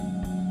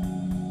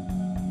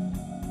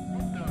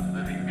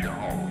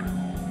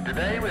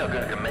Today we are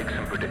going to make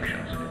some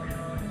predictions.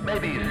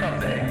 Maybe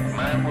someday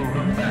man will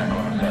look back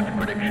on such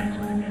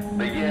predictions.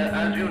 The year,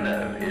 as you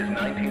know, is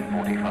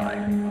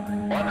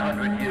 1945.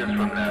 100 years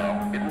from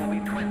now, it will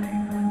be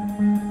 20.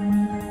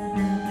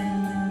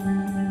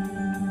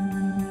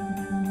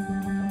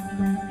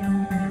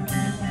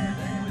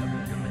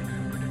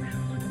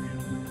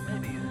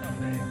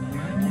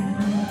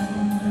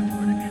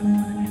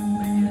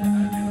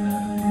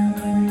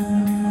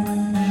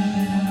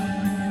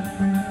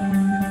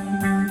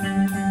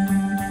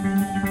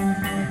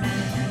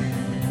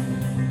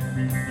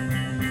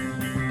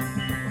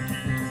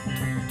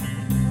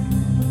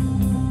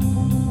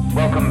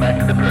 Welcome back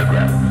to the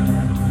program.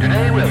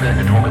 Today we are going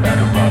to talk about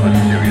a rather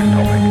serious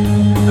topic,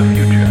 the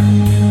future.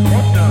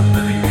 What does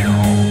the future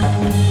hold?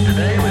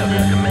 Today we are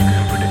going to make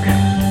some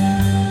predictions.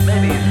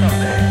 Maybe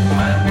someday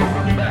man will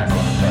look back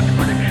on such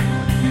predictions.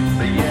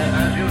 The year,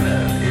 as you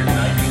know, is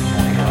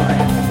 1945.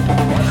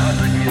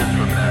 100 years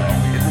from now,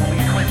 it will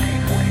be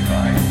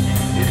 2045.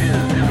 It is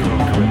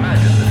difficult to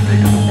imagine the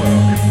state of the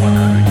world in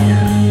 100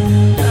 years.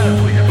 As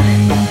we have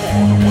seen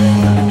before, the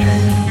world has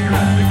changed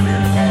drastically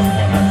in the past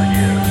 100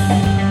 years.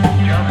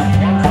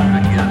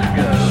 100 years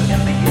ago, in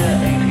the year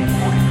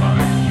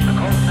 1845, the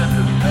concept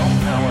of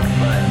self-powered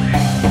flying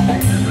machines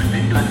seemed as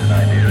ridiculous an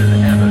idea as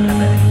ever to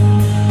many.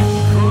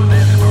 Through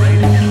this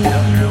great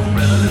industrial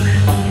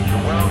revolution, the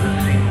world has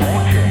seen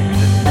more change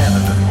than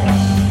ever before.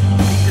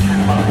 Keep this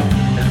in mind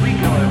as we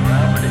go over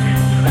our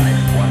predictions for the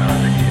next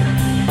 100 years.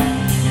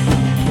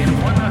 In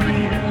 100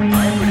 years,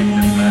 I predict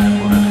that man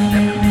will have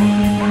stepped foot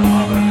on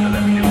other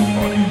celestial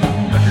bodies,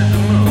 such as the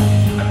moon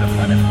and the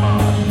planet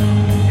Mars.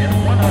 In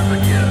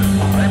 100 years,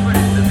 I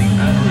predict that the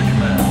average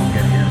man will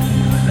get his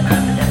news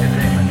and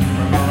entertainment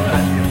from a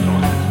variety of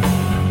sources.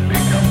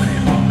 Big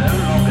companies will no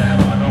longer have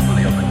a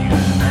monopoly on the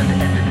news and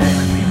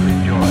entertainment people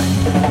enjoy.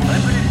 I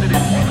predict that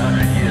in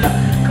 100 years,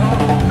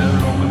 cars will no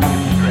longer be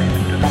constrained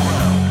to the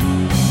ground.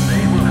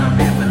 They will have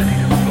the ability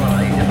to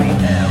fly in the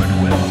air at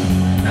will,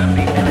 and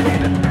the energy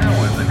that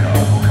powers the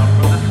cars will come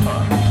from the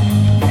sun.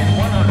 In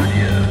 100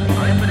 years,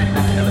 I predict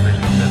that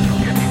television sets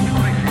will get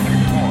increasingly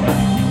smaller.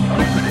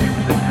 I predict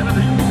that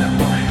television sets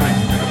will shrink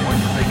to the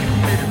point that they can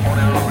fit on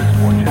our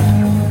wristwatches.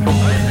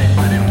 I think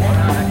that in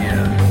 100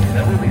 years,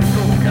 there will be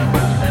film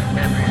cameras at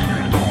every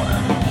street corner.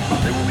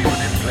 They will be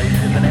put in place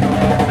in the name of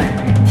our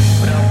safety,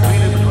 but our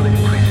freedoms will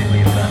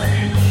increasingly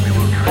vanish. We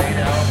will trade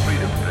our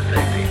freedom for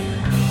safety.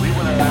 We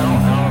will allow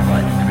our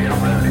rights to be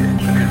eroded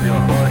because the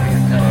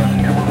authorities tell us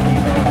it will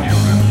keep our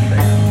children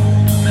safe.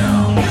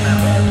 Now,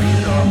 remember,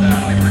 these are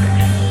only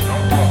predictions,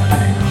 not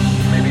prophecy.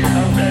 Maybe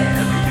someday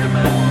a future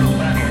man will look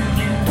back on it.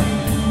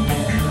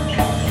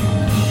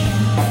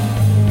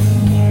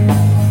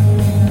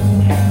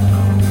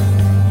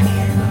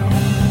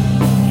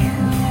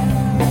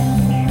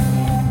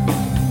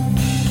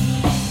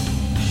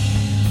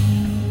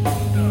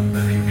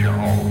 The future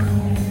hold.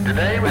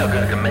 Today we are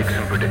going to make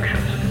some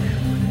predictions.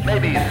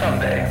 Maybe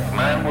someday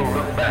man will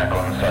look back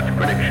on such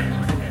predictions.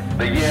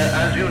 The year,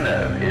 as you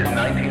know, is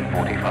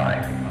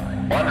 1945.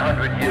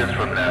 100 years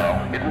from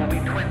now, it will be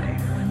 20.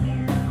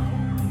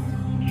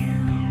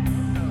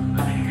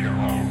 The future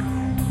hold.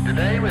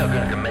 Today we are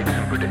going to make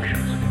some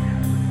predictions.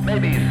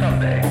 Maybe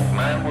someday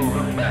man will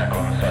look back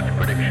on such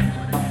predictions.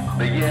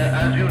 The year,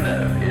 as you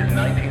know, is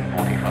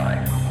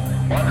 1945.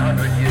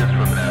 100 years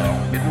from now,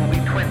 it will be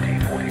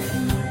 2040.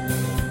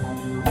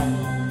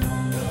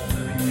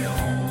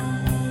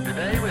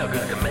 Today we are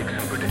going to make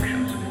some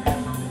predictions.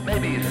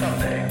 Maybe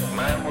someday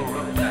man will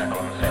look back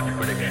on such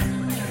predictions.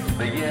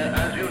 The year,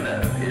 as you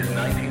know, is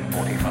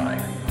 1945.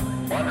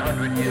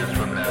 100 years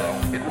from now,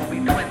 it will be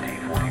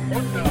 2040.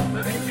 What does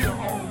the future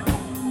hold?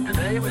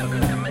 Today we are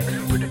going to make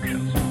some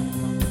predictions.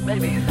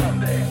 Maybe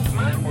someday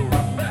man will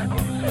look back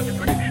on such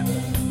predictions.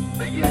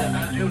 The year,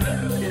 as you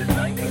know, is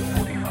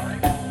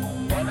 1945.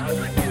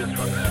 100 years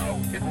from now,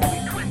 it will be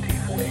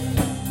 2040.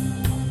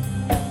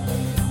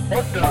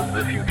 What does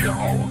the future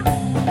hold?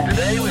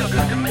 Today we are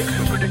going to make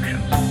some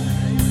predictions.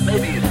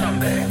 Maybe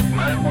someday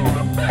man will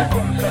look back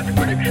on such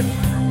predictions.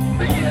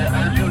 The year,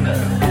 as you know,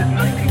 is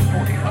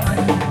 1945.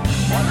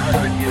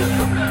 100 years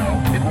from now,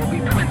 it will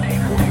be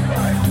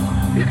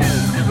 2045. It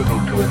is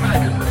difficult to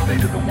imagine the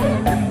state of the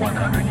world in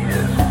 100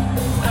 years.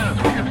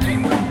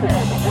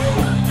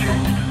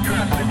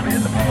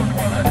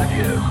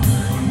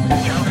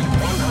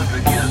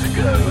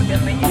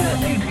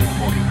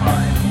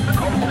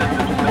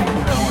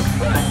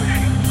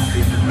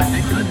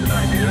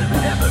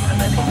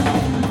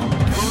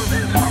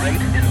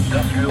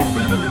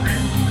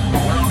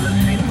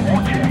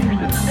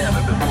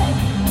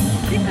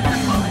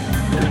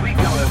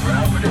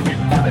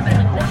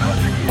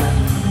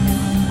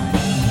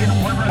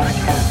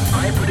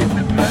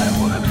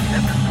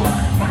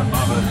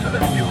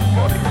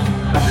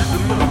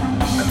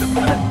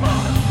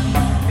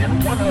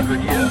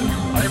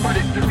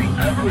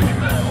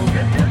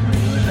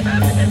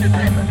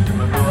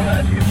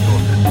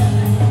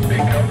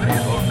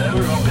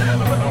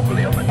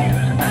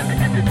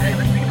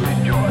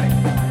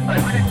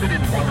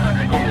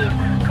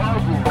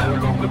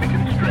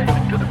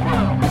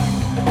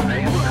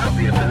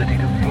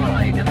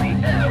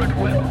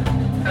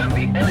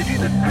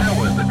 that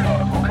powers the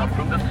cars will come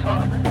from the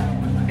sun.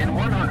 In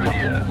 100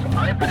 years,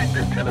 I predict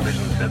that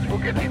television sets will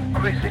get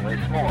increasingly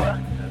smaller.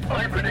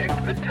 I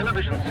predict that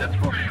television sets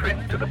will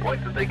shrink to the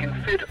point that they can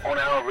fit on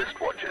our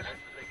wristwatches.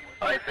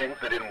 I think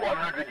that in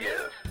 100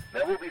 years,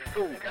 there will be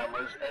film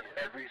cameras at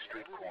every